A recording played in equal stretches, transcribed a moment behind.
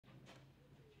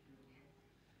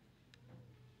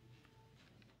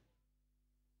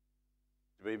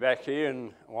To be back here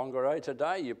in Whangarei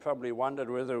today. You probably wondered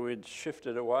whether we'd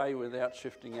shifted away without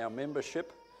shifting our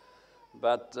membership,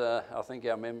 but I think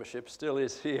our membership still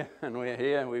is here, and we're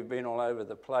here, and we've been all over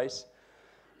the place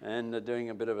and doing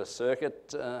a bit of a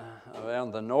circuit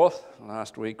around the north.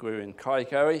 Last week we were in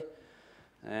Kaikohe,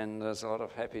 and there's a lot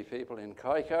of happy people in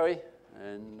Kaikohe,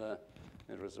 and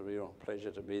it was a real pleasure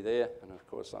to be there. And of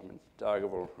course I'm in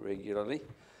Dargaville regularly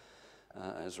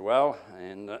as well,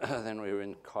 and then we were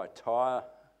in Kaitaia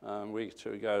a week or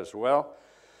two ago as well,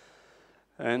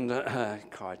 and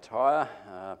Kaitaia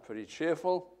pretty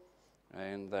cheerful,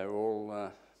 and they're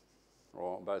all,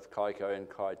 both Kaikohe and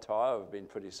Kaitaia have been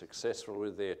pretty successful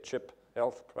with their CHIP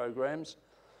health programs,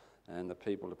 and the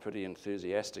people are pretty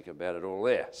enthusiastic about it all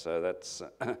there, so that's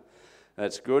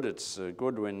good. It's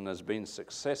good when there's been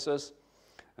successes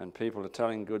and people are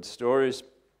telling good stories,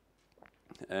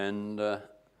 and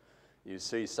you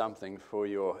see something for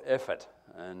your effort,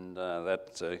 and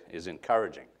that is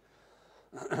encouraging.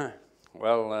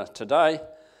 Well, today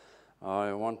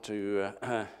I want to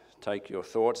take your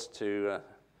thoughts to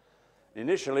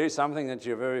initially something that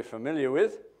you're very familiar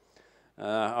with,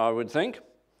 I would think,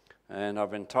 and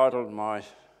I've entitled my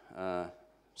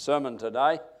sermon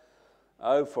today,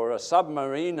 "Oh, for a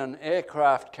submarine, an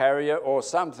aircraft carrier, or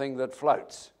something that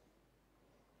floats."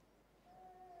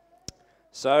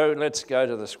 So let's go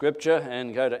to the scripture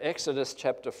and go to Exodus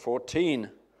chapter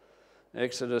 14.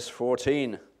 Exodus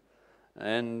 14.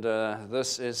 And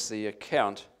this is the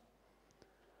account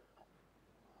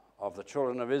of the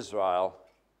children of Israel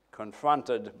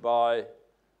confronted by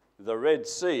the Red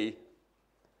Sea,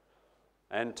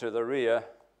 and to the rear,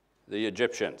 the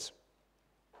Egyptians.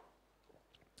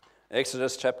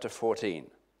 Exodus chapter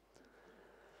 14.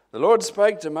 The Lord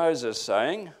spake to Moses,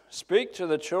 saying, "Speak to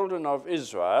the children of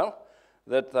Israel,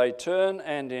 that they turn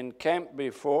and encamp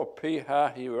before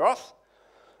Pi-hahiroth,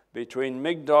 between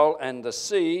Migdol and the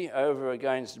sea, over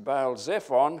against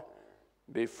Baal-zephon.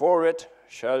 Before it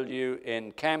shall you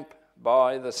encamp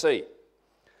by the sea."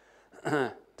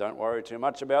 Don't worry too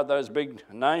much about those big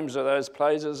names of those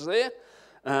places there.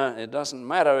 It doesn't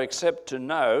matter, except to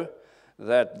know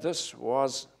that this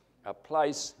was a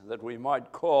place that we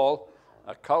might call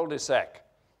a cul-de-sac.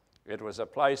 It was a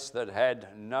place that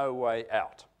had no way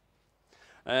out.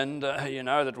 And you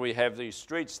know that we have these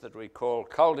streets that we call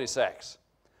cul-de-sacs.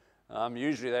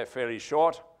 Usually they're fairly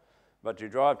short, but you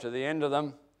drive to the end of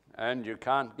them and you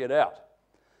can't get out.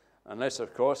 Unless,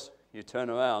 of course, you turn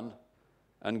around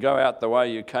and go out the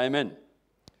way you came in.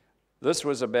 This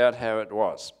was about how it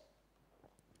was.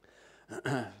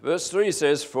 Verse 3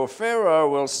 says, "For Pharaoh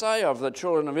will say of the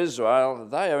children of Israel,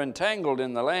 they are entangled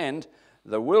in the land,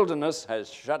 the wilderness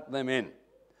has shut them in."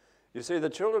 You see, the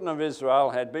children of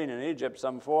Israel had been in Egypt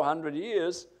some 400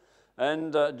 years,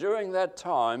 and during that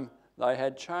time they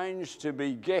had changed to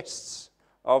be guests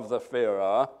of the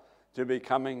Pharaoh, to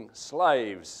becoming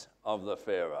slaves of the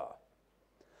Pharaoh.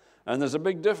 And there's a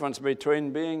big difference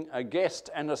between being a guest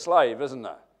and a slave, isn't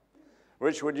there?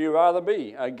 Which would you rather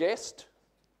be, a guest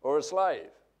or a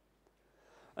slave?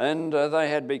 And they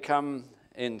had become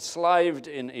enslaved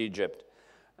in Egypt,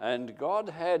 and God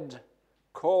had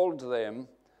called them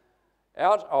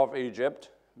out of Egypt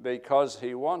because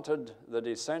he wanted the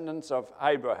descendants of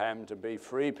Abraham to be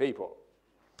free people.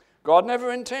 God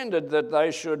never intended that they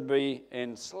should be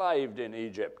enslaved in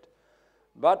Egypt,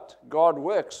 but God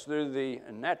works through the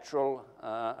natural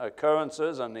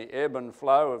occurrences and the ebb and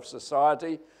flow of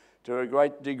society to a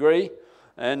great degree,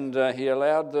 and he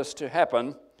allowed this to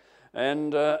happen,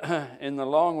 and in the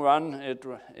long run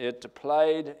it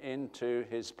played into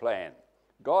his plan.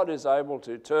 God is able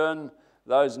to turn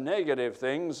those negative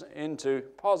things into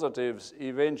positives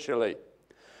eventually.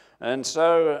 And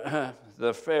so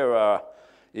the Pharaoh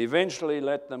eventually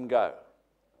let them go.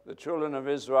 The children of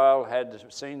Israel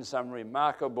had seen some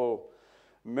remarkable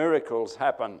miracles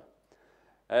happen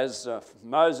as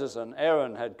Moses and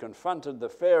Aaron had confronted the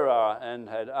Pharaoh and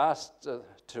had asked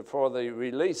for the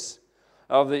release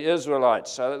of the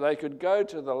Israelites so that they could go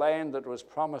to the land that was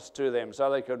promised to them, so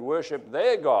they could worship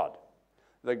their God,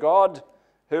 the God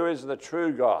who is the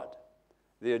true God.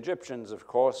 The Egyptians, of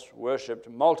course, worshipped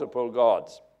multiple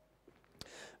gods.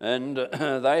 And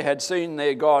they had seen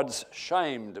their gods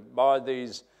shamed by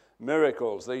these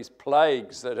miracles, these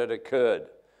plagues that had occurred.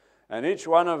 And each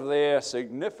one of their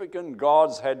significant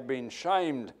gods had been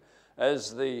shamed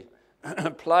as the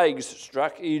plagues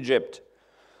struck Egypt.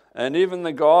 And even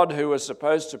the God who was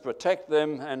supposed to protect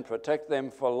them and protect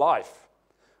them for life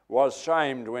was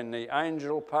shamed when the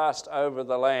angel passed over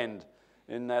the land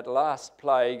in that last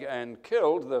plague and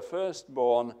killed the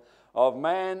firstborn of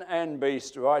man and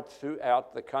beast right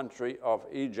throughout the country of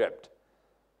Egypt.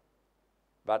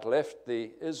 but left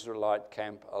the Israelite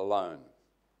camp alone.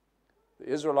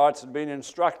 The Israelites had been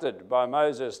instructed by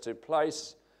Moses to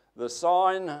place the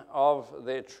sign of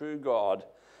their true God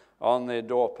on their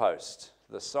doorpost,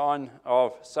 the sign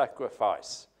of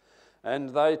sacrifice. And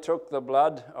they took the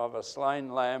blood of a slain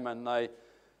lamb and they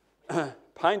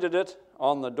painted it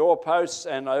on the doorposts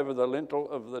and over the lintel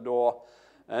of the door,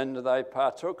 and they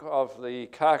partook of the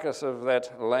carcass of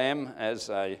that lamb as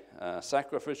a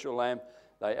sacrificial lamb.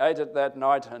 They ate it that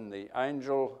night, and the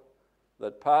angel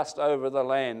that passed over the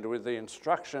land with the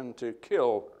instruction to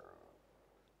kill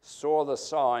saw the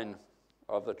sign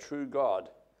of the true God,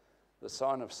 the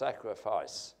sign of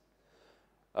sacrifice,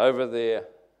 over their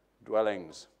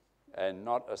dwellings, and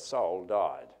not a soul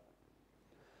died.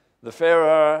 The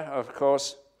Pharaoh, of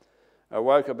course,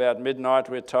 awoke about midnight,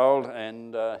 we're told,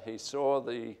 and he saw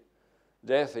the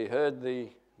death. He heard the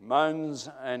moans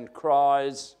and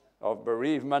cries of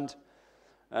bereavement,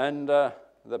 and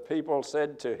the people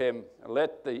said to him,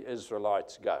 "Let the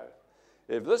Israelites go.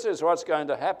 If this is what's going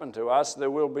to happen to us, there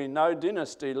will be no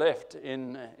dynasty left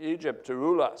in Egypt to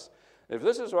rule us. If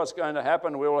this is what's going to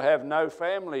happen, we will have no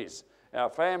families. Our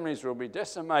families will be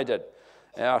decimated.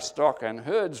 Our stock and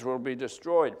herds will be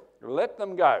destroyed. Let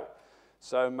them go."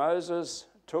 So Moses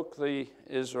took the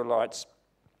Israelites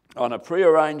on a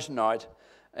prearranged night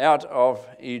out of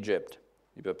Egypt.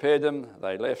 He prepared them.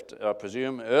 They left, I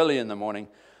presume, early in the morning.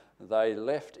 They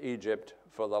left Egypt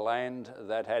for the land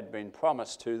that had been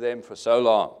promised to them for so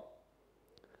long.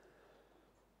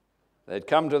 They'd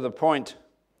come to the point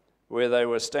where they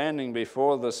were standing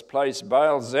before this place,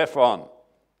 Baal-zephon,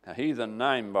 a heathen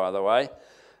name, by the way,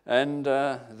 and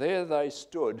there they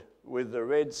stood with the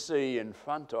Red Sea in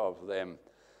front of them,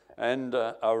 and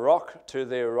a rock to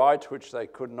their right which they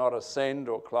could not ascend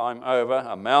or climb over,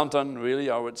 a mountain really,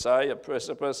 I would say, a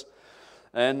precipice,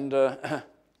 and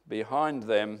behind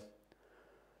them,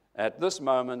 at this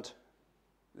moment,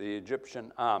 the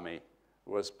Egyptian army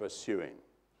was pursuing.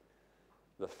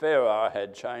 The Pharaoh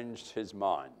had changed his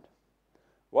mind.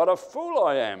 "What a fool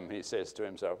I am," he says to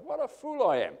himself. "What a fool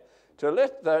I am to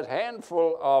let that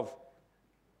handful of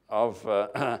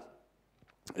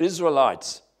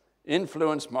Israelites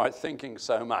influence my thinking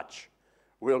so much.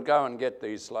 We'll go and get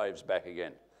these slaves back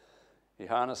again." He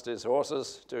harnessed his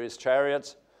horses to his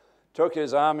chariots, took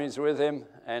his armies with him,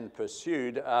 and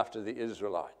pursued after the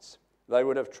Israelites. They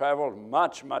would have traveled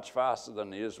much, much faster than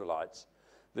the Israelites.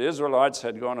 The Israelites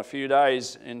had gone a few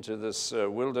days into this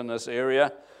wilderness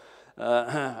area,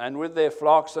 and with their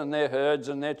flocks and their herds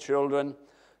and their children,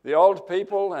 the old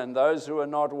people and those who were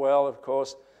not well, of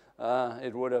course,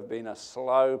 it would have been a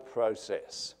slow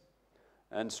process.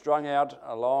 And strung out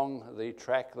along the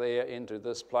track there into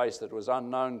this place that was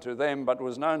unknown to them but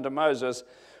was known to Moses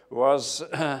was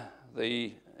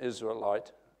the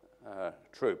Israelite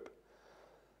troop.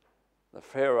 The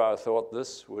Pharaoh thought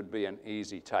this would be an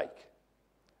easy take.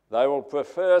 They will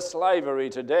prefer slavery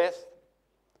to death.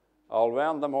 I'll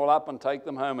round them all up and take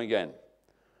them home again.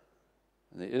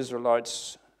 The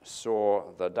Israelites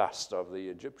saw the dust of the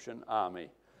Egyptian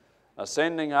army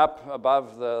ascending up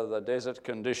above the desert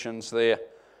conditions there,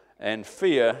 and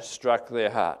fear struck their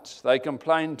hearts. They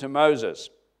complained to Moses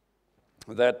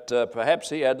that perhaps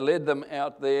he had led them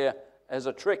out there as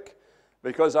a trick,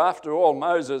 because after all,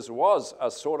 Moses was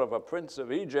a sort of a prince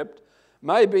of Egypt.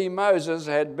 Maybe Moses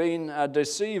had been a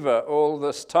deceiver all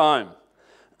this time.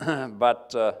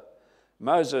 But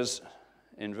Moses,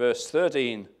 in verse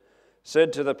 13,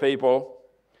 said to the people,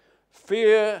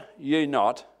 "Fear ye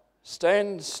not,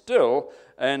 stand still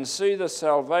and see the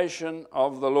salvation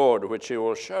of the Lord, which he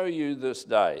will show you this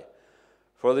day.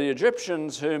 For the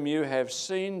Egyptians whom you have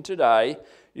seen today,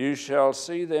 you shall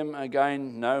see them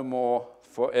again no more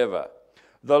forever.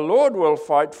 The Lord will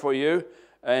fight for you,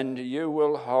 and you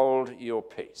will hold your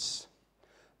peace."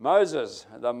 Moses,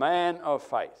 the man of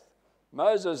faith.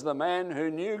 Moses, the man who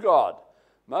knew God.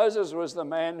 Moses was the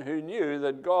man who knew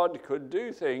that God could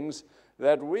do things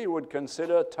that we would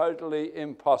consider totally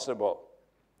impossible.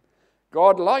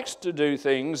 God likes to do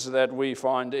things that we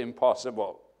find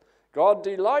impossible. God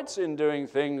delights in doing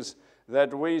things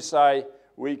that we say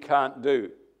we can't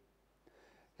do.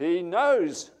 He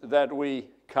knows that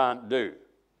we can't do.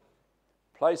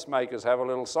 Placemakers have a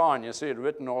little sign. You see it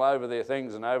written all over their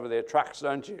things and over their trucks,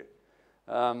 don't you?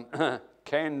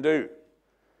 Can do.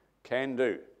 Can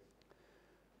do.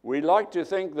 We like to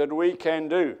think that we can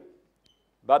do,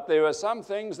 but there are some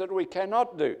things that we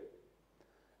cannot do.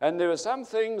 And there are some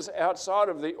things outside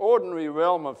of the ordinary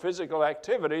realm of physical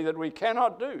activity that we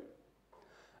cannot do.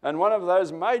 And one of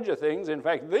those major things, in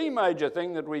fact, the major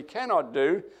thing that we cannot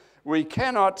do, we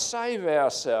cannot save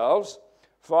ourselves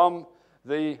from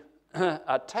the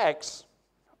attacks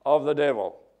of the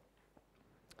devil.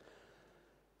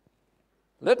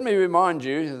 Let me remind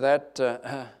you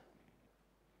that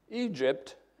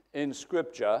Egypt in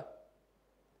Scripture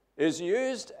is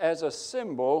used as a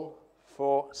symbol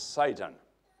for Satan.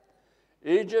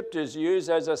 Egypt is used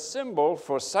as a symbol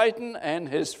for Satan and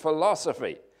his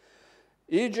philosophy.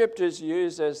 Egypt is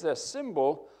used as the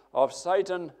symbol of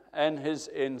Satan and his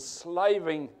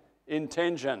enslaving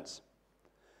intentions.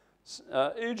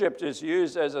 Egypt is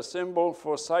used as a symbol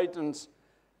for Satan's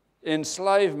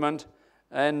enslavement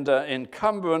and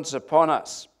encumbrance upon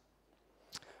us.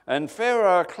 And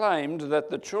Pharaoh claimed that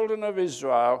the children of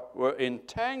Israel were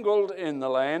entangled in the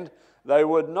land. They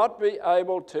would not be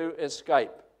able to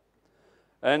escape.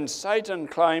 And Satan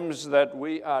claims that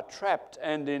we are trapped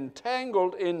and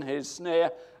entangled in his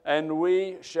snare, and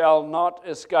we shall not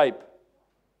escape.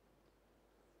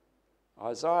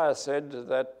 Isaiah said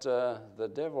that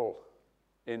the devil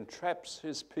entraps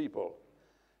his people,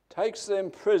 takes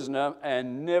them prisoner,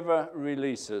 and never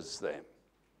releases them.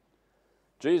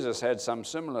 Jesus had some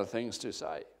similar things to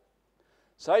say.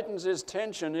 Satan's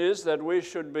intention is that we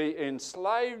should be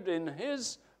enslaved in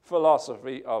his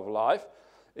philosophy of life,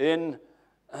 in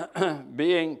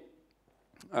being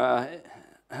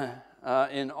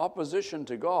in opposition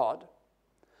to God,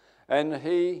 and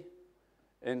he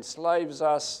enslaves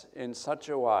us in such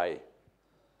a way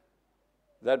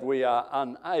that we are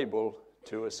unable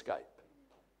to escape.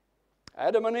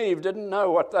 Adam and Eve didn't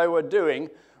know what they were doing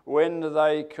when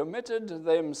they committed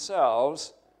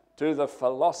themselves to the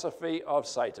philosophy of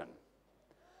Satan.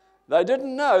 They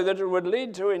didn't know that it would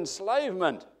lead to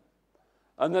enslavement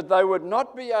and that they would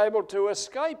not be able to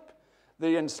escape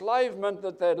the enslavement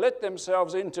that they let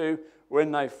themselves into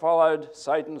when they followed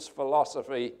Satan's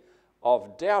philosophy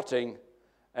of doubting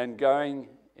and going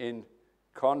in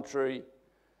contrary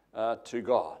to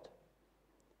God.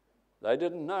 They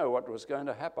didn't know what was going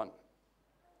to happen,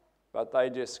 but they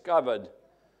discovered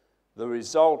the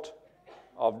result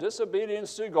of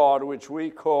disobedience to God, which we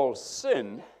call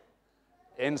sin,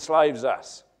 enslaves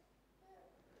us.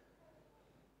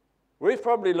 We've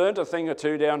probably learnt a thing or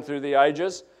two down through the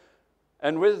ages,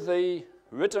 and with the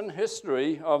written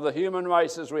history of the human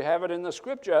race as we have it in the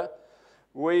Scripture,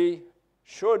 we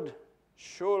should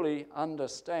surely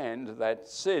understand that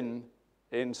sin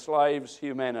enslaves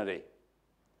humanity.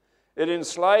 It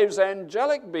enslaves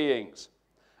angelic beings.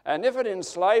 And if it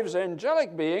enslaves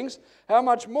angelic beings, how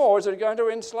much more is it going to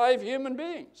enslave human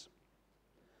beings?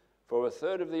 For a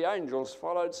third of the angels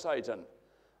followed Satan.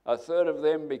 A third of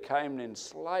them became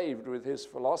enslaved with his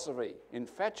philosophy,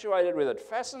 infatuated with it,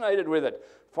 fascinated with it,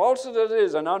 false as it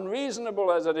is and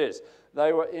unreasonable as it is.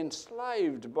 They were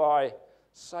enslaved by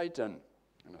Satan.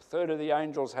 And a third of the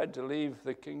angels had to leave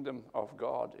the kingdom of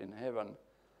God in heaven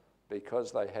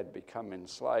because they had become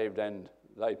enslaved, and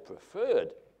they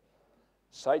preferred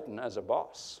Satan as a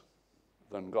boss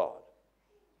than God.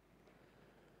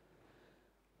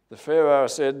 The Pharaoh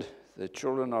said, the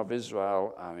children of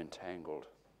Israel are entangled.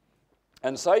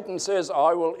 And Satan says,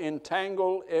 I will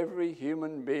entangle every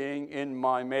human being in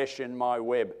my mesh, in my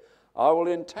web. I will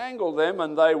entangle them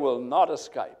and they will not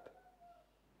escape.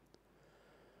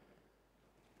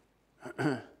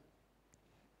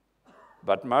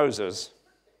 But Moses,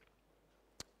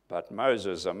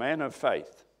 a man of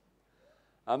faith,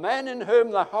 a man in whom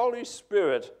the Holy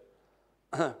Spirit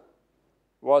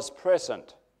was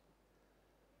present,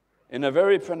 in a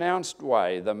very pronounced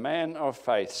way, the man of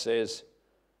faith says,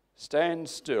 stand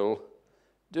still,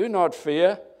 do not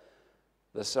fear,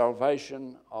 the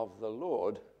salvation of the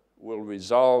Lord will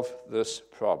resolve this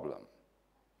problem.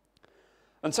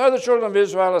 And so the children of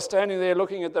Israel are standing there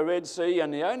looking at the Red Sea,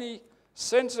 and the only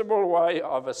sensible way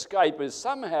of escape is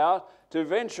somehow to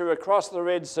venture across the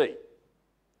Red Sea.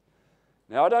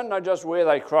 Now, I don't know just where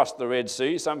they crossed the Red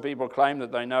Sea. Some people claim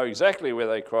that they know exactly where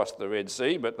they crossed the Red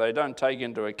Sea, but they don't take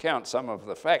into account some of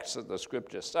the facts that the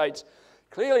Scripture states.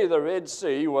 Clearly, the Red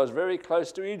Sea was very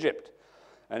close to Egypt.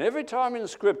 And every time in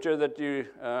Scripture that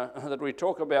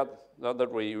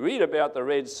we read about the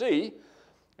Red Sea,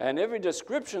 and every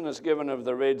description that's given of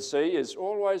the Red Sea is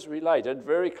always related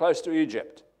very close to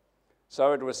Egypt.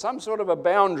 So it was some sort of a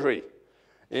boundary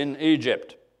in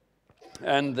Egypt.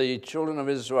 And the children of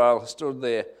Israel stood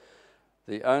there.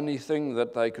 The only thing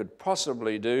that they could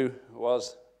possibly do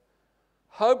was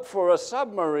hope for a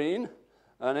submarine,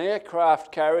 an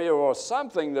aircraft carrier, or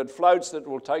something that floats that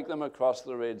will take them across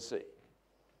the Red Sea.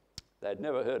 They'd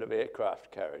never heard of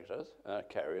aircraft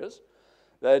carriers.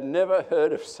 They'd never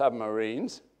heard of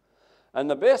submarines. And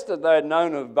the best that they'd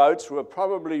known of boats were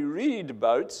probably reed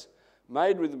boats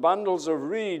made with bundles of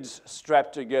reeds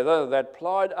strapped together that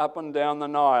plied up and down the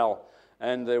Nile.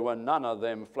 and there were none of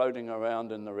them floating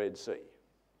around in the Red Sea.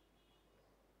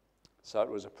 So it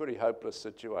was a pretty hopeless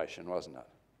situation, wasn't it?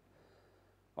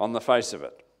 On the face of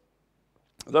it.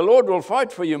 The Lord will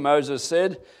fight for you, Moses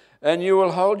said, and you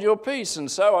will hold your peace. And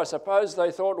so I suppose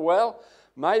they thought, well,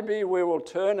 maybe we will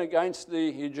turn against the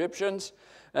Egyptians,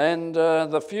 and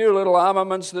the few little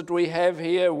armaments that we have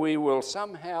here, we will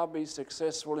somehow be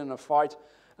successful in a fight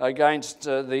against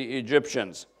the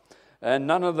Egyptians. And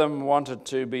none of them wanted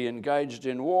to be engaged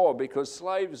in war, because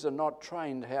slaves are not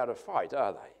trained how to fight,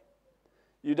 are they?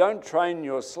 You don't train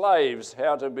your slaves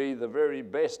how to be the very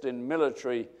best in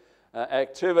military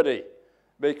activity,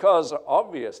 because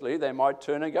obviously they might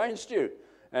turn against you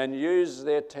and use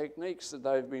their techniques that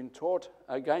they've been taught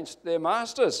against their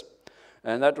masters.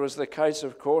 And that was the case,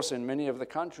 of course, in many of the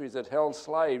countries that held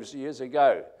slaves years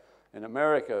ago, in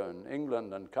America and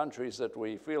England and countries that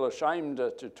we feel ashamed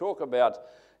to talk about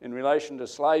in relation to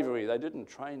slavery. They didn't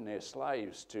train their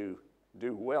slaves to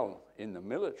do well in the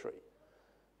military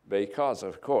because,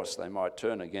 of course, they might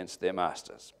turn against their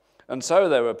masters. And so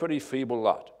they were a pretty feeble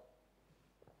lot.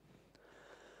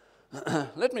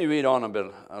 Let me read on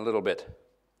a little bit.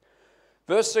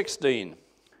 Verse 16,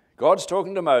 God's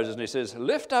talking to Moses, and he says,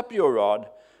 "Lift up your rod,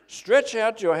 stretch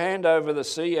out your hand over the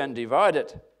sea and divide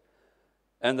it,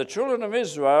 and the children of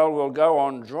Israel will go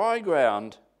on dry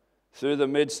ground through the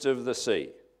midst of the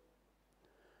sea.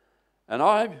 And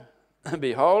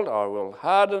behold, I will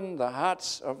harden the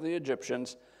hearts of the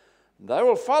Egyptians, they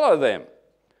will follow them.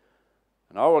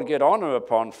 And I will get honor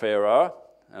upon Pharaoh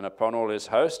and upon all his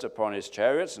host, upon his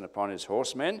chariots and upon his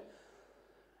horsemen.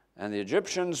 And the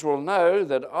Egyptians will know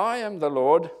that I am the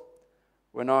Lord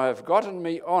when I have gotten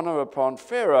me honor upon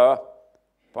Pharaoh,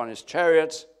 upon his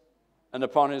chariots, and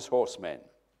upon his horsemen."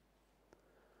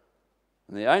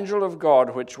 And the angel of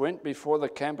God, which went before the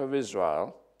camp of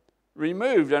Israel,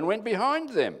 removed and went behind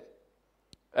them.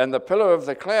 And the pillar of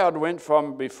the cloud went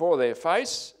from before their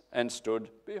face and stood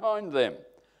behind them.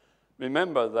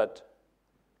 Remember that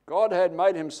God had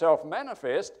made himself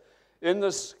manifest in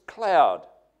this cloud.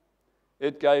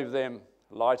 It gave them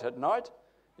light at night.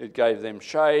 It gave them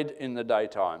shade in the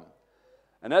daytime.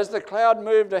 And as the cloud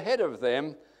moved ahead of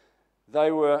them,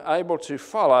 they were able to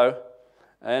follow,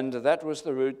 and that was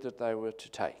the route that they were to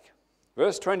take.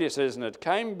 Verse 20 says, "And it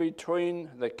came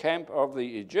between the camp of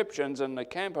the Egyptians and the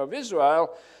camp of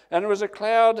Israel, and it was a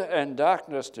cloud and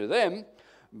darkness to them,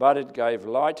 but it gave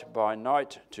light by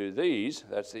night to these,"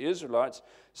 that's the Israelites,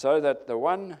 "so that the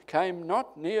one came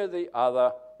not near the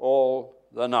other all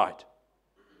the night."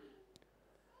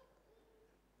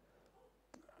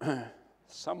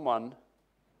 Someone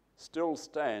still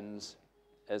stands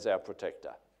as our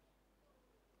protector.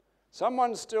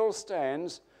 Someone still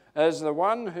stands as the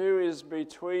one who is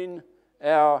between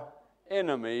our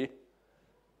enemy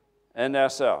and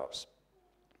ourselves.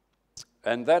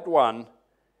 And that one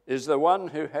is the one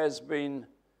who has been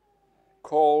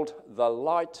called the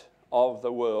light of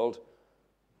the world,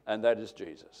 and that is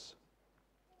Jesus.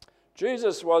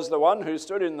 Jesus was the one who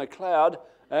stood in the cloud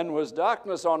and was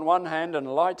darkness on one hand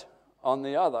and light on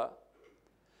the other.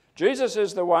 Jesus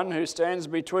is the one who stands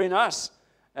between us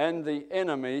and the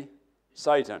enemy,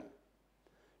 Satan.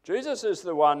 Jesus is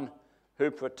the one who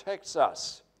protects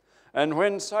us. And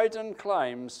when Satan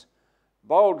claims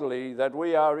boldly that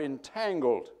we are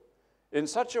entangled in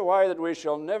such a way that we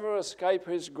shall never escape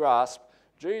his grasp,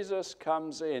 Jesus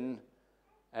comes in,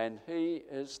 and he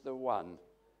is the one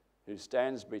who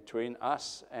stands between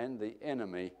us and the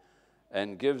enemy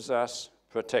and gives us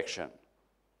protection.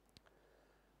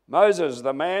 Moses,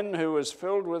 the man who was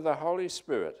filled with the Holy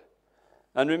Spirit,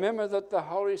 and remember that the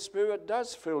Holy Spirit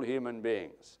does fill human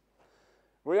beings.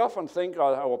 We often think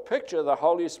or picture the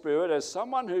Holy Spirit as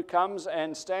someone who comes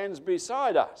and stands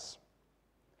beside us.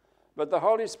 But the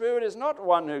Holy Spirit is not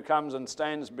one who comes and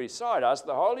stands beside us.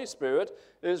 The Holy Spirit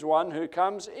is one who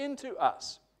comes into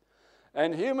us.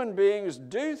 And human beings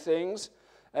do things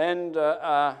and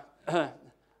are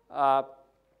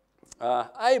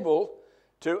able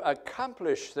to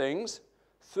accomplish things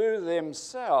through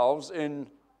themselves in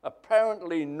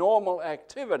apparently normal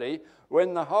activity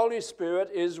when the Holy Spirit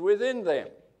is within them.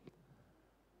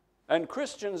 And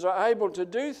Christians are able to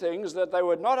do things that they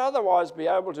would not otherwise be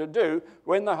able to do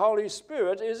when the Holy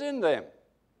Spirit is in them.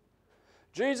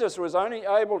 Jesus was only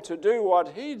able to do what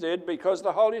he did because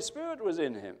the Holy Spirit was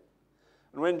in him.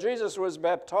 And when Jesus was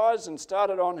baptized and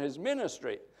started on his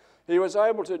ministry, he was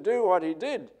able to do what he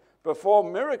did,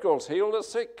 perform miracles, heal the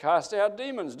sick, cast out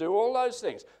demons, do all those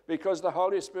things, because the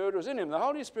Holy Spirit was in him. The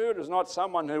Holy Spirit was not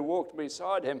someone who walked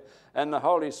beside him and the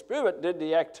Holy Spirit did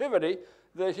the activity.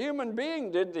 The human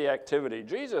being did the activity.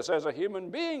 Jesus, as a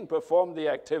human being, performed the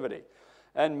activity.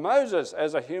 And Moses,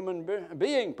 as a human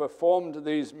being, performed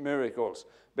these miracles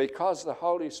because the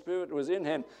Holy Spirit was in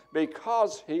him,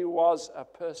 because he was a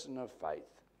person of faith.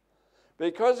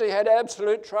 Because he had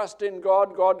absolute trust in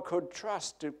God, God could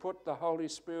trust to put the Holy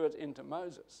Spirit into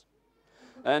Moses.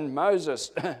 And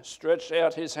Moses stretched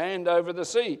out his hand over the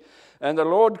sea, and the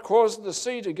Lord caused the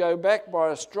sea to go back by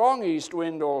a strong east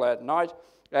wind all that night,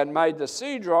 and made the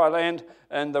sea dry land,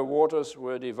 and the waters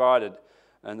were divided.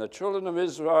 And the children of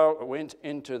Israel went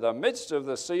into the midst of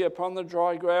the sea upon the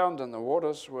dry ground, and the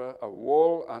waters were a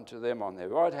wall unto them on their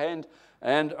right hand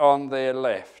and on their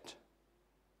left.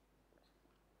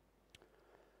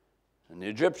 And the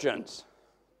Egyptians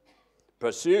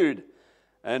pursued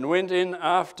and went in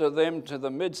after them to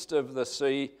the midst of the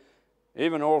sea,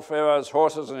 even all Pharaoh's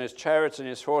horses and his chariots and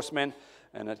his horsemen.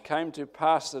 And it came to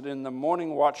pass that in the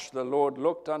morning watch the Lord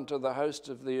looked unto the host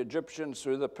of the Egyptians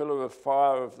through the pillar of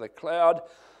fire of the cloud,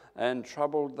 and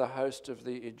troubled the host of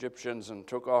the Egyptians, and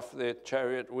took off their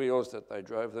chariot wheels, that they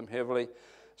drove them heavily.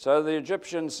 So the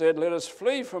Egyptians said, Let us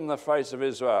flee from the face of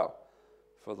Israel,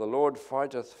 for the Lord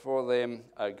fighteth for them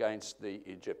against the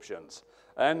Egyptians.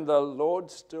 And the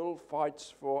Lord still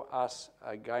fights for us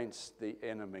against the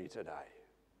enemy today.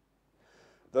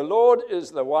 The Lord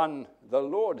is the one, the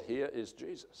Lord here is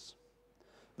Jesus.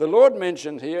 The Lord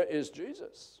mentioned here is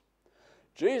Jesus.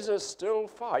 Jesus still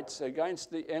fights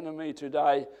against the enemy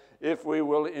today if we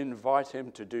will invite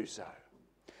him to do so.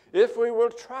 If we will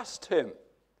trust him.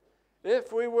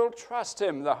 If we will trust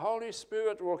him, the Holy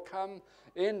Spirit will come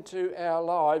into our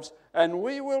lives, and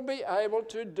we will be able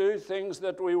to do things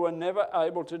that we were never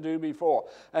able to do before.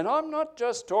 And I'm not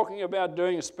just talking about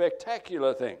doing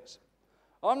spectacular things.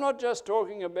 I'm not just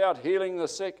talking about healing the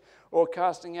sick or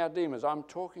casting out demons. I'm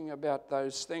talking about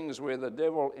those things where the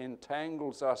devil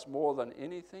entangles us more than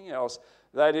anything else.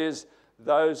 That is,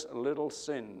 those little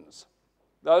sins.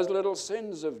 Those little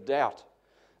sins of doubt.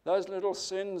 Those little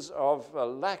sins of a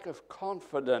lack of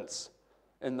confidence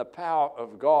in the power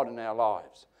of God in our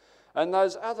lives. And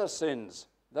those other sins,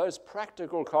 those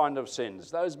practical kind of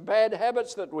sins, those bad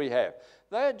habits that we have,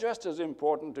 they're just as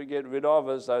important to get rid of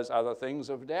as those other things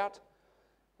of doubt.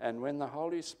 And when the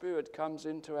Holy Spirit comes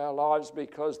into our lives,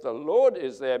 because the Lord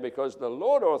is there, because the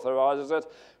Lord authorizes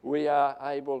it, we are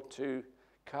able to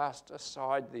cast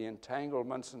aside the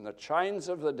entanglements and the chains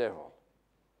of the devil.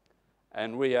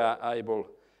 And we are able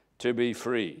to be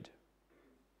freed.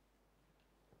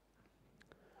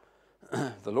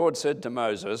 The Lord said to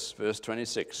Moses, verse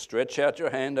 26, Stretch out your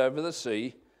hand over the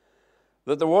sea,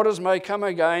 that the waters may come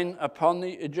again upon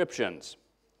the Egyptians,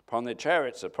 upon their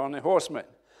chariots, upon their horsemen.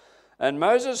 And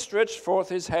Moses stretched forth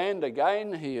his hand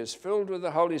again. He is filled with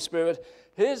the Holy Spirit.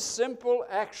 His simple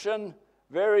action,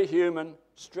 very human,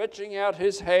 stretching out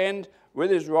his hand with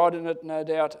his rod in it, no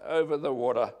doubt, over the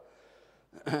water.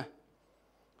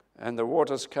 And the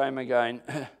waters came again,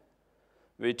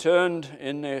 returned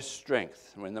in their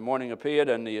strength. When the morning appeared,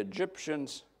 and the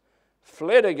Egyptians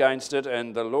fled against it,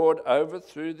 and the Lord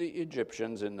overthrew the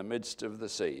Egyptians in the midst of the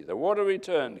sea. The water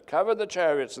returned, covered the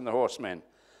chariots and the horsemen.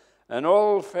 And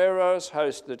all Pharaoh's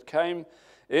host that came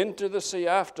into the sea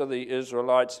after the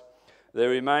Israelites, there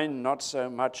remained not so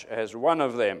much as one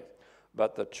of them.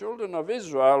 But the children of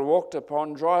Israel walked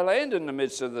upon dry land in the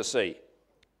midst of the sea,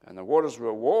 and the waters were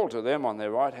a wall to them on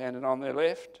their right hand and on their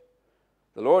left.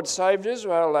 The Lord saved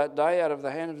Israel that day out of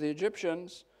the hand of the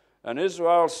Egyptians, and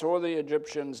Israel saw the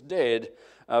Egyptians dead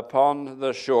upon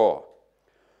the shore.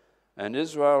 And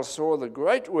Israel saw the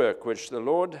great work which the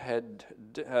Lord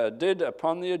did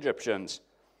upon the Egyptians.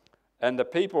 And the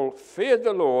people feared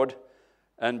the Lord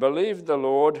and believed the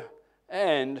Lord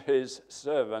and his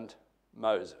servant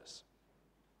Moses.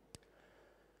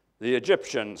 The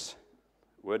Egyptians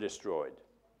were destroyed.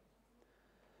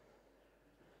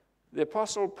 The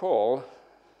Apostle Paul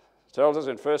tells us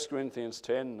in 1 Corinthians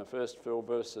 10, the first few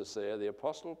verses there, the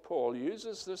Apostle Paul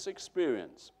uses this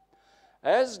experience,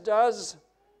 as does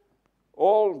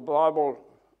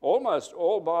almost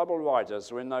all Bible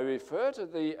writers, when they refer to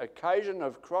the occasion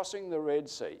of crossing the Red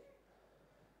Sea.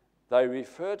 They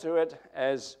refer to it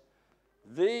as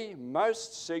the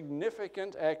most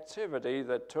significant activity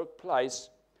that took place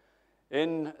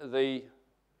in the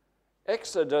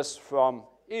exodus from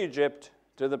Egypt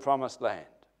to the Promised Land.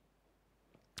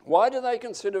 Why do they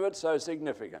consider it so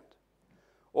significant?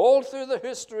 All through the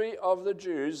history of the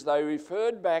Jews, they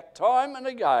referred back time and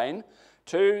again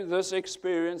to this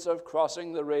experience of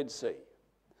crossing the Red Sea.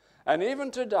 And even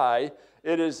today,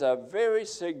 it is a very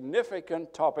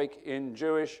significant topic in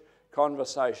Jewish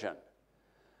conversation.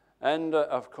 And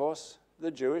of course,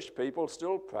 the Jewish people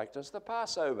still practice the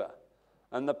Passover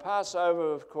And the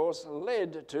Passover, of course,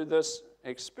 led to this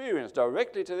experience,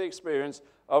 directly to the experience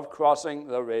of crossing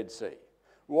the Red Sea.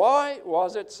 Why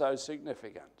was it so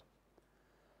significant?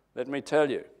 Let me tell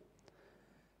you.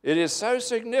 It is so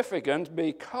significant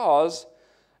because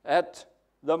at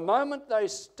the moment they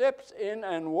stepped in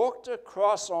and walked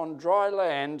across on dry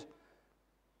land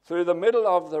through the middle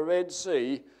of the Red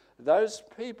Sea, those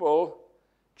people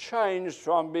changed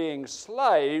from being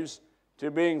slaves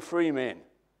to being free men.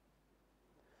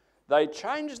 They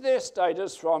changed their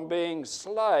status from being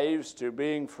slaves to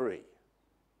being free.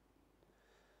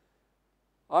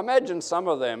 I imagine some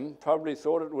of them probably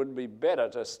thought it would be better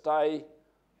to stay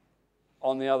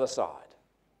on the other side.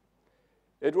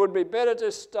 It would be better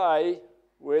to stay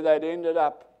where they'd ended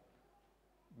up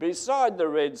beside the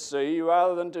Red Sea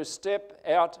rather than to step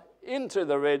out into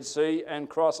the Red Sea and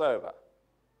cross over.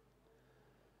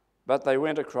 But they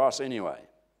went across anyway.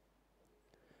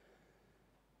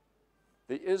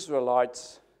 The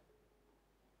Israelites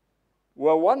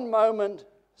were one moment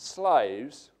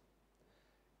slaves,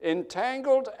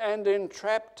 entangled and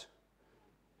entrapped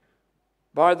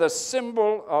by the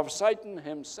symbol of Satan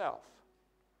himself.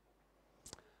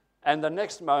 And the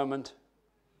next moment,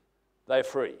 they're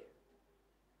free.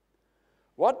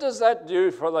 What does that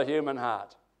do for the human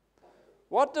heart?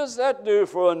 What does that do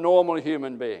for a normal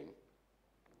human being?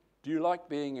 Do you like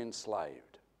being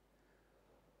enslaved?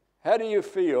 How do you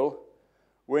feel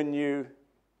when you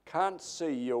can't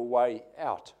see your way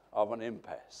out of an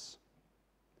impasse?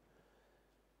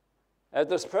 At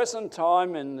this present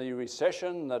time in the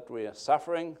recession that we are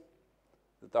suffering,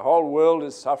 that the whole world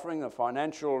is suffering, a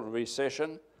financial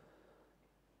recession,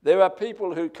 there are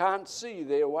people who can't see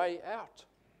their way out.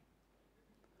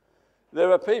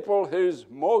 There are people whose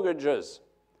mortgages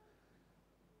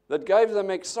that gave them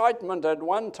excitement at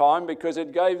one time because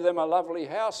it gave them a lovely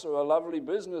house or a lovely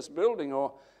business building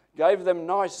or gave them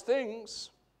nice things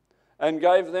and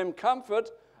gave them comfort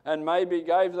and maybe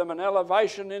gave them an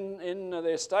elevation in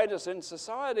their status in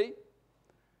society,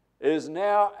 is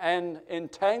now an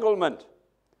entanglement.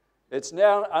 It's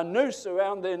now a noose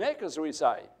around their neck, as we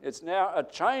say. It's now a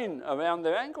chain around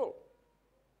their ankle.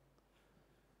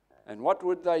 And what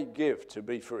would they give to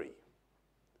be free?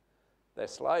 They're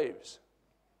slaves.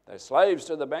 They're slaves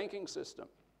to the banking system.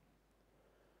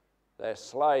 They're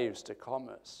slaves to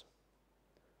commerce.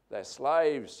 They're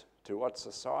slaves to what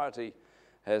society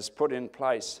has put in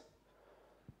place,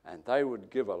 and they would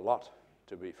give a lot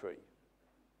to be free.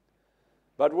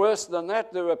 But worse than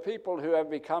that, there are people who have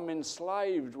become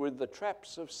enslaved with the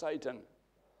traps of Satan,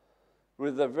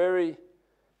 with the very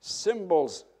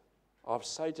symbols of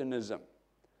Satanism.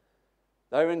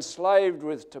 They're enslaved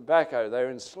with tobacco, they're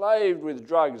enslaved with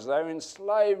drugs, they're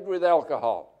enslaved with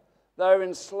alcohol, they're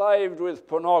enslaved with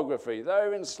pornography,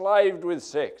 they're enslaved with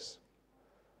sex.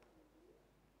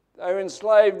 They're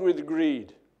enslaved with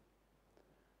greed.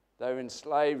 They're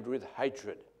enslaved with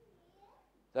hatred.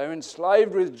 They're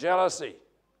enslaved with jealousy.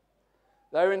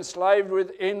 They're enslaved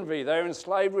with envy. They're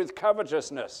enslaved with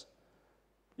covetousness.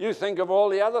 You think of all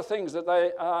the other things that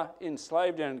they are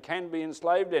enslaved in and can be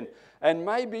enslaved in. And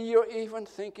maybe you're even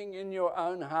thinking in your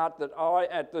own heart that I,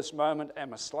 at this moment,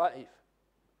 am a slave.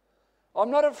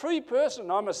 I'm not a free person,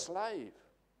 I'm a slave.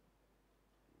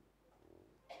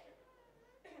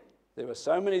 There are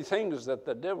so many things that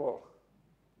the devil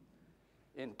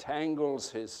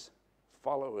entangles his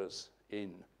followers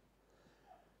in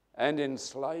and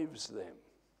enslaves them.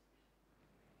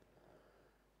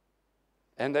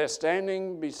 And they're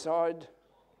standing beside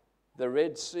the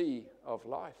Red Sea of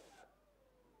life.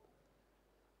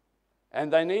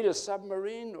 And they need a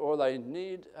submarine, or they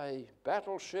need a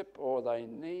battleship, or they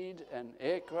need an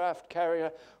aircraft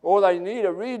carrier, or they need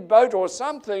a reed boat or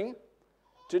something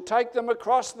to take them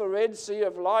across the Red Sea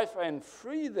of life and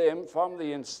free them from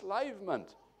the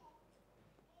enslavement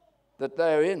that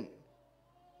they're in.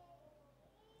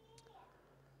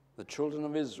 The children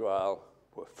of Israel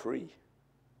were free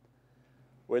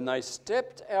when they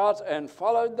stepped out and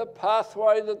followed the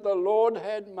pathway that the Lord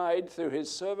had made through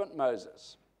his servant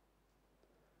Moses.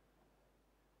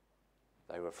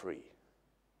 They were free.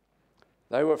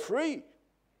 They were free.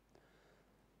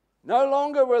 No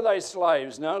longer were they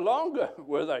slaves, no longer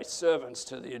were they servants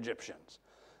to the Egyptians.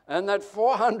 And that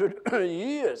 400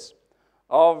 years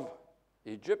of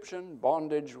Egyptian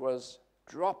bondage was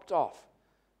dropped off,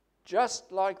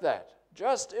 just like that,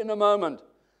 just in a moment,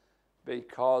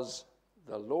 because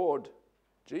the Lord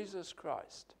Jesus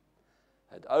Christ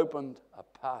had opened a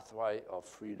pathway of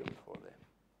freedom for them.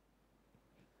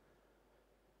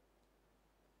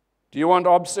 Do you want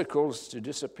obstacles to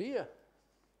disappear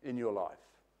in your life,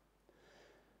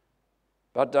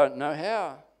 but don't know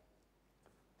how?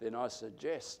 then I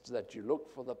suggest that you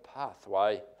look for the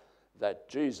pathway that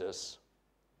Jesus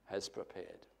has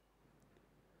prepared.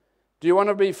 Do you want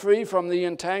to be free from the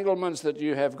entanglements that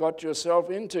you have got yourself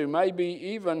into, maybe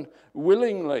even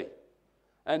willingly,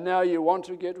 and now you want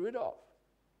to get rid of?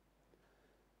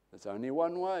 There's only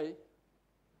one way,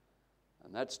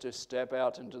 and that's to step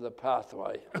out into the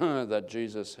pathway that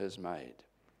Jesus has made.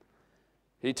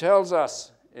 He tells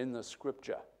us in the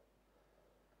Scripture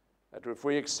that if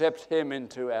we accept him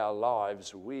into our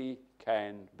lives, we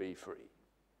can be free.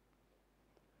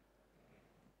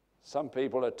 Some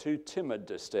people are too timid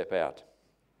to step out.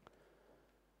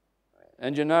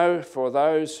 And you know, for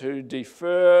those who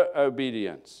defer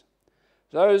obedience,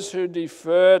 those who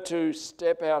defer to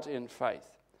step out in faith,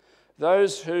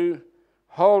 those who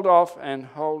hold off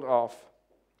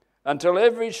until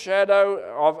every shadow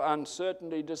of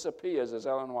uncertainty disappears, as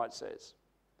Ellen White says.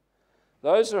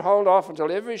 Those who hold off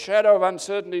until every shadow of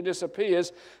uncertainty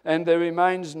disappears and there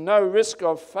remains no risk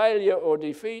of failure or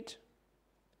defeat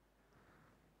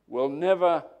will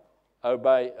never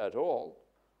obey at all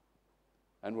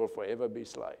and will forever be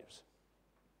slaves.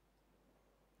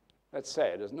 That's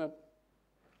sad, isn't it?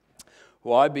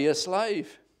 Why be a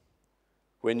slave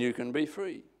when you can be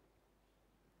free?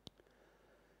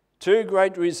 Two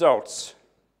great results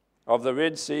of the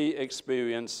Red Sea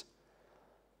experience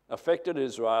affected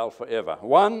Israel forever.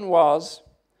 One was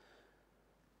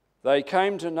they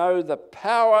came to know the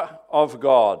power of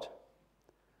God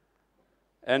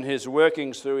and his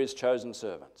workings through his chosen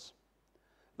servants.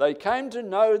 They came to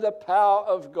know the power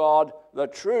of God, the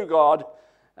true God,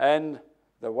 and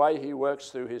the way he works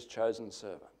through his chosen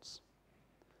servants.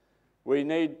 We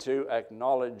need to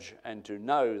acknowledge and to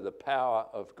know the power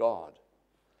of God.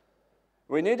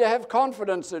 We need to have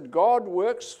confidence that God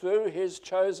works through his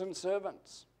chosen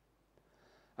servants.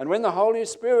 And when the Holy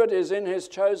Spirit is in his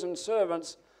chosen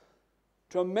servants,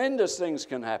 tremendous things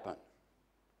can happen.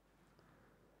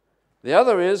 The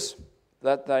other is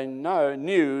that they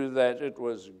knew that it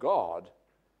was God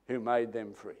who made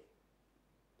them free.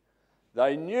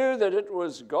 They knew that it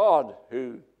was God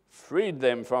who freed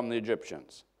them from the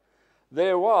Egyptians.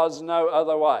 There was no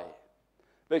other way,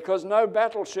 because no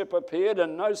battleship appeared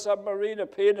and no submarine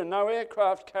appeared and no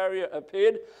aircraft carrier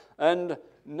appeared and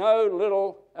no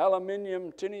little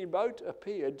aluminium tinny boat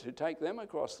appeared to take them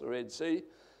across the Red Sea.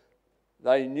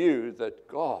 They knew that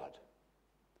God,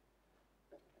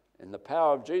 in the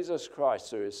power of Jesus Christ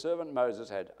through his servant Moses,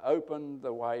 had opened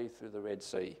the way through the Red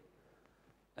Sea,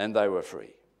 and they were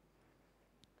free.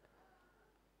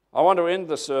 I want to end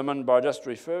the sermon by just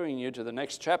referring you to the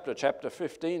next chapter, chapter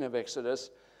 15 of Exodus,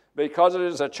 because it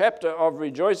is a chapter of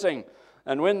rejoicing.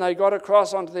 And when they got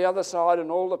across onto the other side and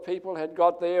all the people had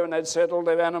got there and had settled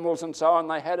their animals and so on,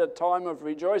 they had a time of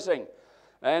rejoicing.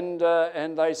 And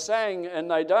they sang and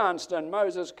they danced, and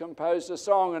Moses composed a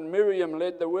song, and Miriam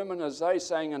led the women as they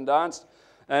sang and danced,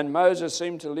 and Moses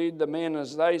seemed to lead the men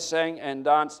as they sang and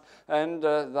danced, and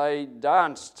they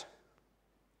danced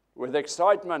with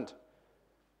excitement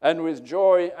and with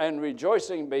joy and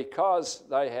rejoicing because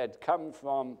they had come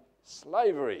from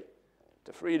slavery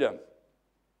to freedom.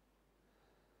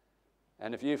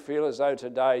 And if you feel as though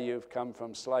today you've come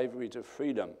from slavery to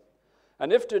freedom,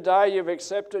 and if today you've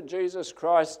accepted Jesus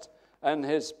Christ and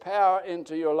his power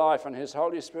into your life and his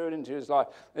Holy Spirit into his life,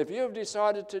 if you've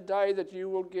decided today that you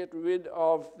will get rid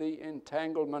of the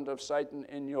entanglement of Satan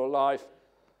in your life,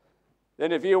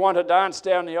 then if you want to dance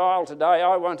down the aisle today,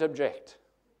 I won't object.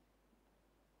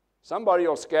 Somebody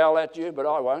will scowl at you, but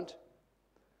I won't.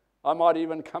 I might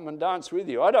even come and dance with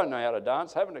you. I don't know how to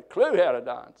dance, haven't a clue how to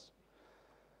dance.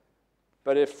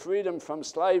 But if freedom from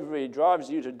slavery drives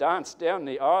you to dance down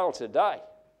the aisle today,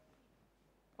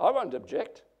 I won't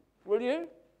object. Will you?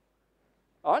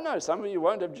 I know some of you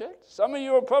won't object. Some of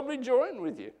you will probably join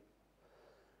with you.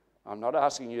 I'm not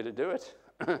asking you to do it.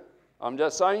 I'm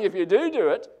just saying if you do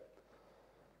it,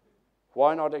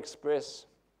 why not express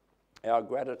our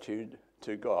gratitude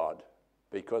to God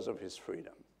because of his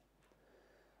freedom?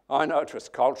 I know it was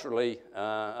culturally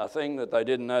a thing that they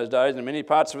did in those days. In many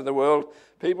parts of the world,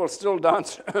 people still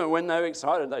dance when they're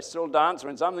excited. They still dance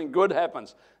when something good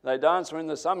happens. They dance when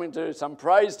there's some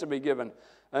praise to be given,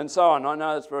 and so on. I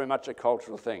know it's very much a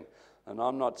cultural thing. And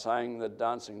I'm not saying that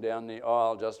dancing down the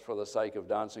aisle just for the sake of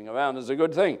dancing around is a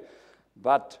good thing.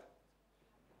 But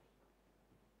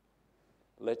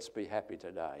let's be happy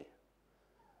today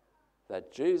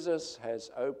that Jesus has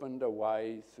opened a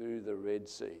way through the Red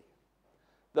Sea.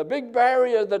 The big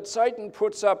barrier that Satan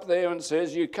puts up there and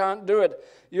says, you can't do it.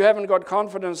 You haven't got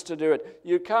confidence to do it.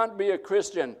 You can't be a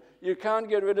Christian. You can't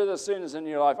get rid of the sins in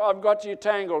your life. I've got you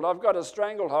tangled. I've got a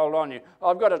stranglehold on you.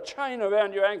 I've got a chain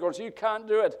around your ankles. You can't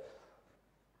do it.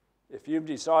 If you've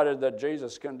decided that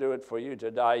Jesus can do it for you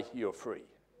today, you're free.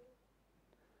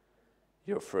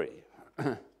 You're free.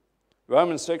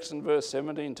 Romans 6 and verse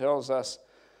 17 tells us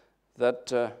that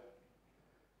the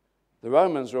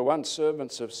Romans were once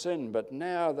servants of sin, but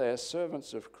now they're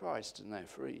servants of Christ and they're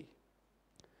free.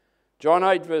 John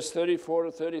 8 verse 34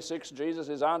 to 36, Jesus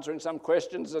is answering some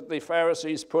questions that the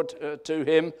Pharisees put to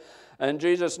him, and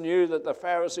Jesus knew that the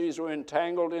Pharisees were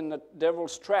entangled in the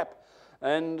devil's trap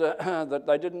and that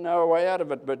they didn't know a way out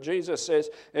of it. But Jesus says,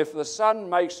 if the Son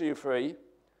makes you free,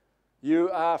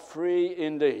 you are free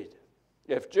indeed.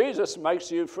 If Jesus makes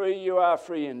you free, you are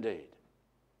free indeed.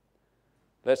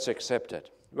 Let's accept it.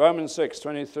 Romans 6,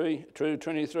 23 through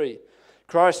 23.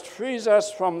 Christ frees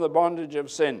us from the bondage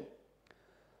of sin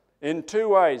in two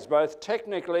ways, both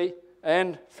technically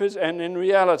and in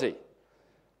reality.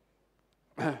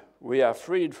 We are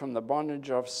freed from the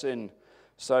bondage of sin,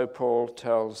 so Paul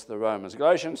tells the Romans.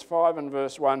 Galatians 5 and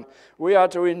verse 1, we are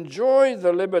to enjoy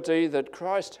the liberty that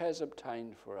Christ has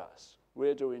obtained for us.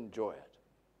 We're to enjoy it.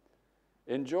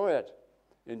 Enjoy it.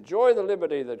 Enjoy the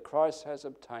liberty that Christ has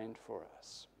obtained for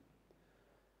us.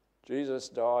 Jesus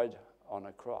died on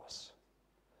a cross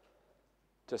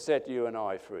to set you and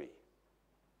I free.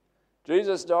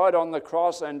 Jesus died on the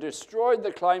cross and destroyed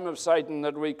the claim of Satan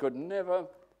that we could never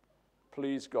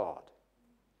please God.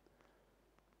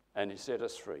 And he set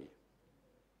us free.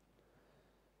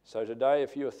 So today,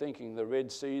 if you're thinking the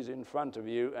Red Sea's in front of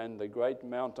you and the great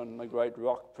mountain, the great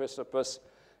rock precipice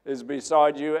is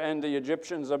beside you and the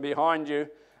Egyptians are behind you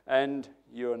and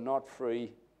you're not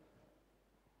free,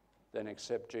 then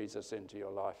accept Jesus into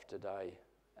your life today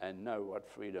and know what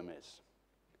freedom is.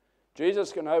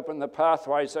 Jesus can open the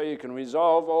pathway so you can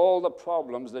resolve all the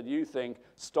problems that you think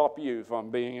stop you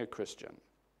from being a Christian.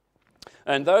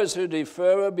 And those who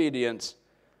defer obedience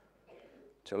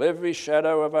till every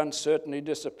shadow of uncertainty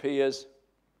disappears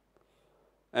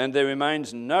and there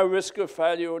remains no risk of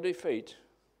failure or defeat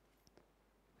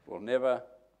will never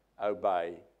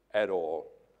obey at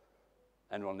all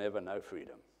and will never know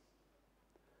freedom.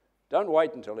 Don't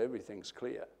wait until everything's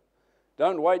clear.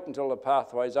 Don't wait until the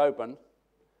pathway's open.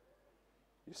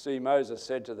 You see, Moses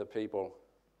said to the people,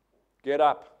 get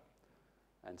up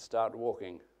and start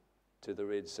walking to the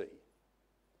Red Sea.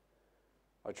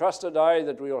 I trust today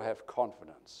that we'll have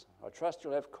confidence. I trust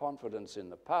you'll have confidence in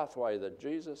the pathway that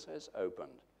Jesus has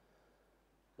opened,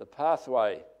 the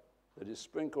pathway that is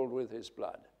sprinkled with his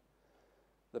blood,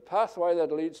 the pathway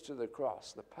that leads to the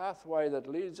cross, the pathway that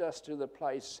leads us to the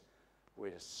place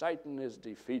where Satan is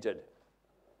defeated.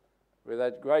 With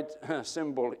that great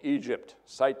symbol, Egypt,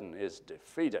 Satan is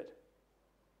defeated,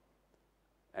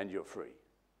 and you're free.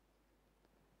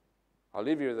 I'll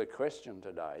leave you with a question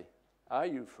today. Are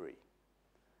you free?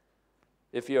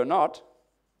 If you're not,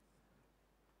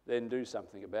 then do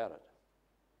something about it.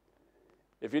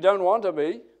 If you don't want to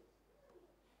be,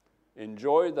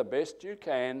 enjoy the best you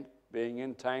can being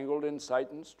entangled in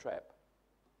Satan's trap.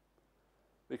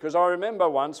 Because I remember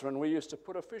once when we used to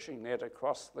put a fishing net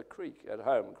across the creek at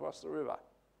home, across the river.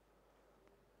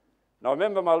 And I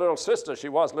remember my little sister, she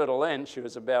was little then, she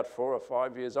was about 4 or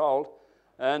 5 years old,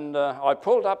 and I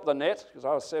pulled up the net, because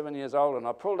I was 7 years old, and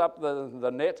I pulled up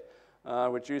the net,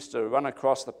 which used to run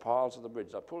across the piles of the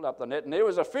bridge. I pulled up the net, and there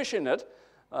was a fish in it,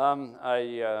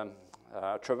 a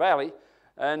trevally,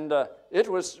 and it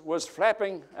was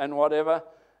flapping and whatever,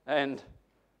 and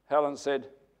Helen said,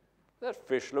 that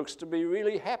fish looks to be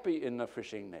really happy in the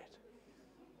fishing net.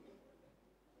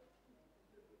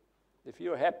 If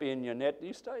you're happy in your net,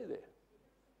 you stay there.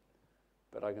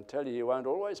 But I can tell you, you won't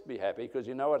always be happy, because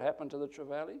you know what happened to the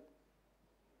trevally?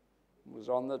 It was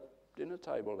on the dinner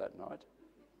table that night.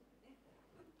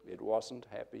 It wasn't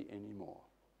happy anymore.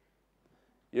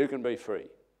 You can be free.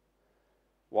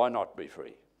 Why not be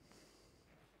free?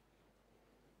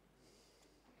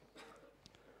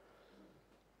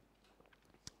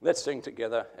 Let's sing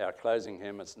together our closing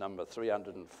hymn. It's number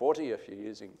 340 if you're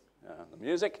using the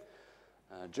music.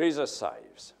 Jesus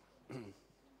Saves. And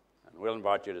we'll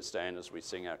invite you to stand as we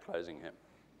sing our closing hymn.